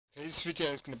This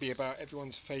video is going to be about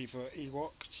everyone's favourite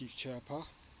Ewok, Chief Chirpa.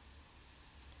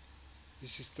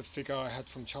 This is the figure I had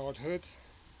from childhood.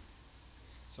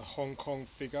 It's a Hong Kong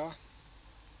figure.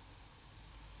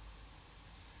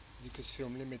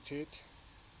 Lucasfilm Limited.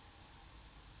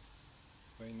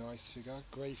 Very nice figure.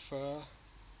 Grey fur.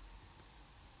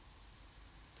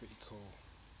 Pretty cool.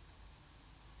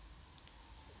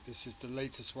 This is the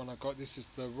latest one I got. This is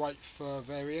the white fur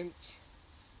variant.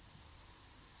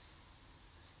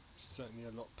 Certainly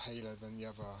a lot paler than the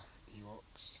other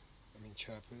Ewoks,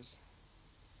 Chirpas.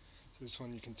 So this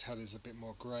one you can tell is a bit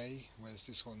more grey, whereas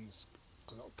this one's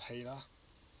a lot paler.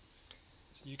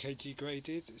 It's UKG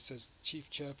graded. It says Chief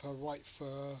Chirpa, white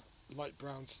fur, light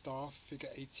brown staff, figure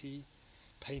 80,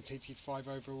 paint 85,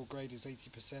 overall grade is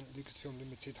 80%, Lucasfilm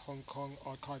Limited, Hong Kong,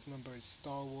 archive number is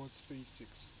Star Wars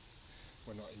 36.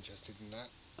 We're not interested in that.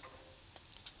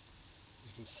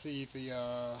 You can see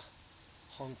the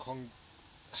Hong Kong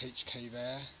HK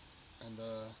there and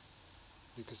the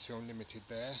Lucasfilm Limited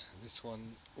there. This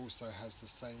one also has the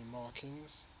same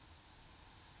markings.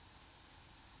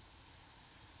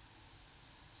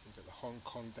 So you've got the Hong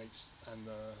Kong dates and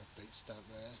the date stamp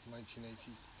there,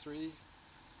 1983.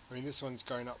 This one's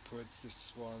going upwards,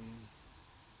 this one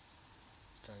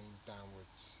is going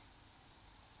downwards.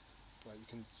 But you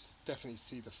can definitely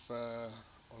see the fur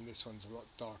on this one's a lot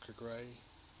darker grey.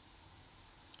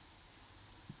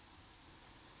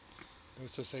 I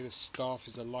also say the staff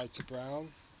is a lighter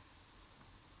brown.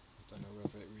 I don't know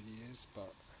whether it really is,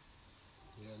 but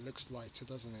yeah, it looks lighter,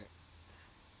 doesn't it?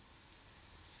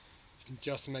 You can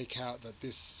just make out that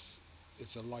this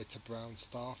is a lighter brown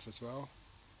staff as well.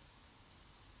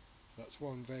 So that's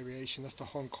one variation. That's the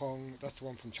Hong Kong, that's the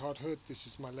one from childhood. This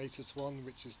is my latest one,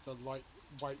 which is the light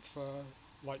white fur,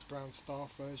 light brown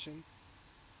staff version.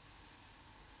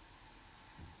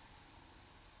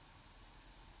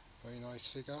 Very nice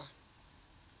figure.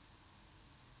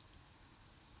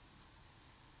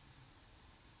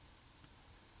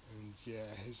 And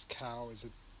yeah, his cow is a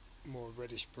more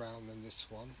reddish brown than this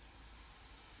one.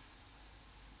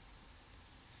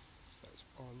 So that's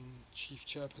on Chief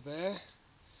Chirpa there.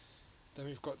 Then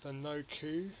we've got the No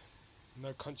COO,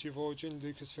 No Country of Origin,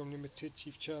 Lucasfilm Limited,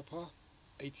 Chief Chirpa,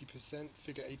 80%,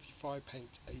 figure 85,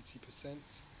 paint 80%.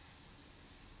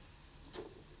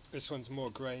 This one's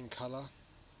more grey in colour.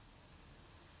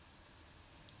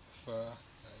 The fur,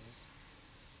 that is.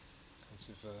 Comes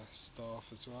with a staff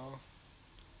as well.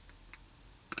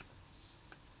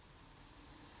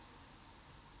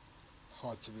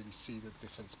 Hard to really see the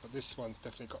difference, but this one's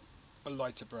definitely got a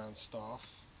lighter brown staff.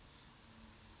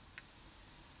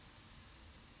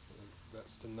 So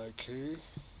that's the No COO.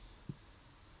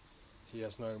 He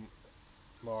has no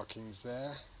markings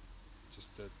there,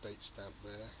 just the date stamp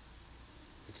there.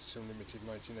 Lucasfilm Limited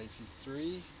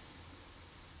 1983.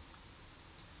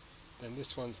 Then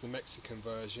this one's the Mexican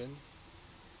version,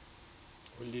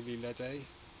 or Lili-Ledy.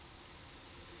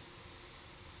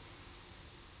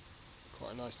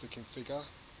 Quite a nice looking figure.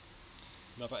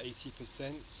 Another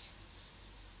 80%,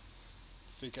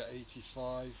 figure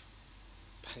 85,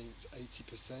 paint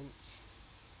 80%,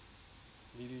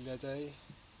 Lili-Ledy,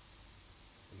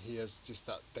 and he has just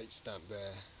that date stamp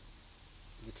there,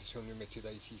 Lucasfilm Limited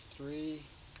 83.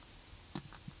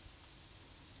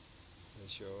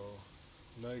 There's your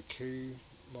No COO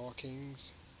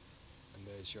markings, and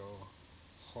there's your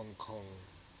Hong Kong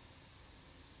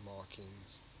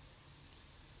markings.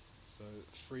 So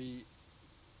 3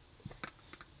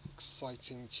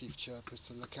 exciting Chief Chirpas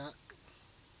to look at.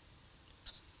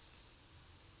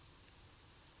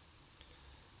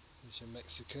 There's your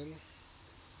Mexican,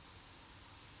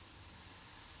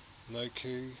 No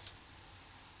COO,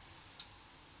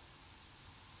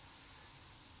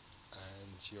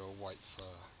 and your white fur.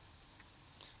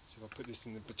 So if I put this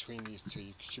in between these two,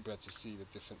 you should be able to see the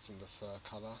difference in the fur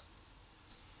colour.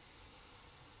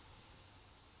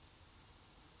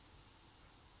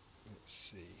 Let's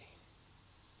see.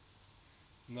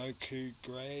 No COO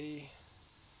grey,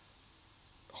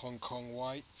 Hong Kong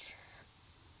white,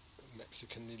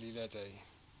 Mexican Lili-Ledy.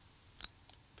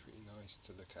 Pretty nice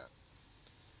to look at.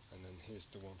 And then here's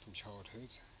the one from childhood.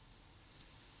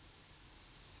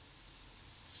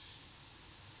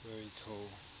 Very cool.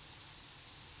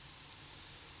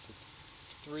 So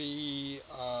 3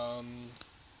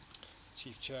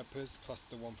 Chief Chirpas plus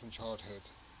the one from childhood.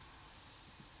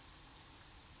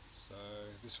 So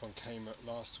this one came out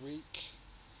last week,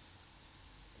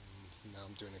 and now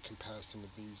I'm doing a comparison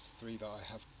with these 3 that I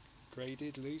have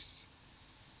graded loose.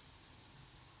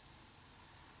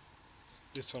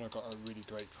 This one I got a really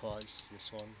great price,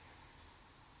 this one.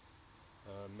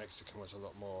 Mexican was a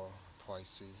lot more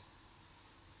pricey.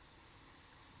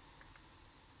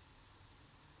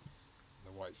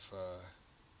 white fur.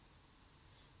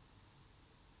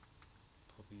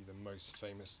 Probably the most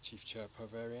famous Chief Chirpa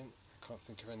variant. I can't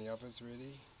think of any others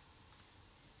really,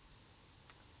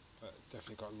 but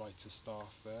definitely got lighter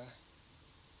staff there.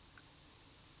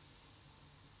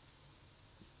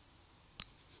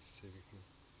 See if we can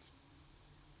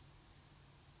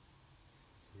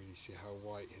really see how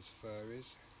white his fur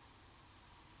is.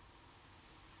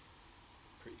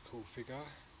 Pretty cool figure.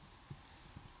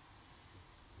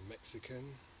 Mexican.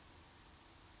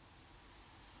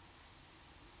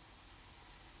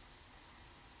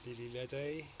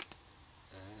 Lili-Ledy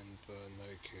and the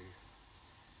Noku.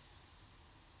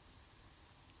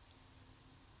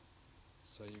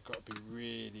 So you've got to be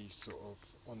really sort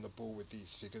of on the ball with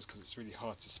these figures because it's really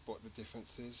hard to spot the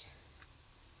differences.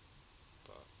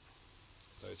 But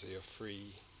those are your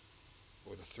three,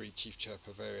 or the three Chief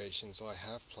Chirpa variations I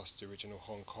have, plus the original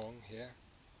Hong Kong here.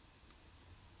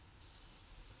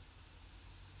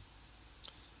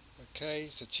 Okay,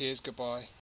 so cheers, goodbye.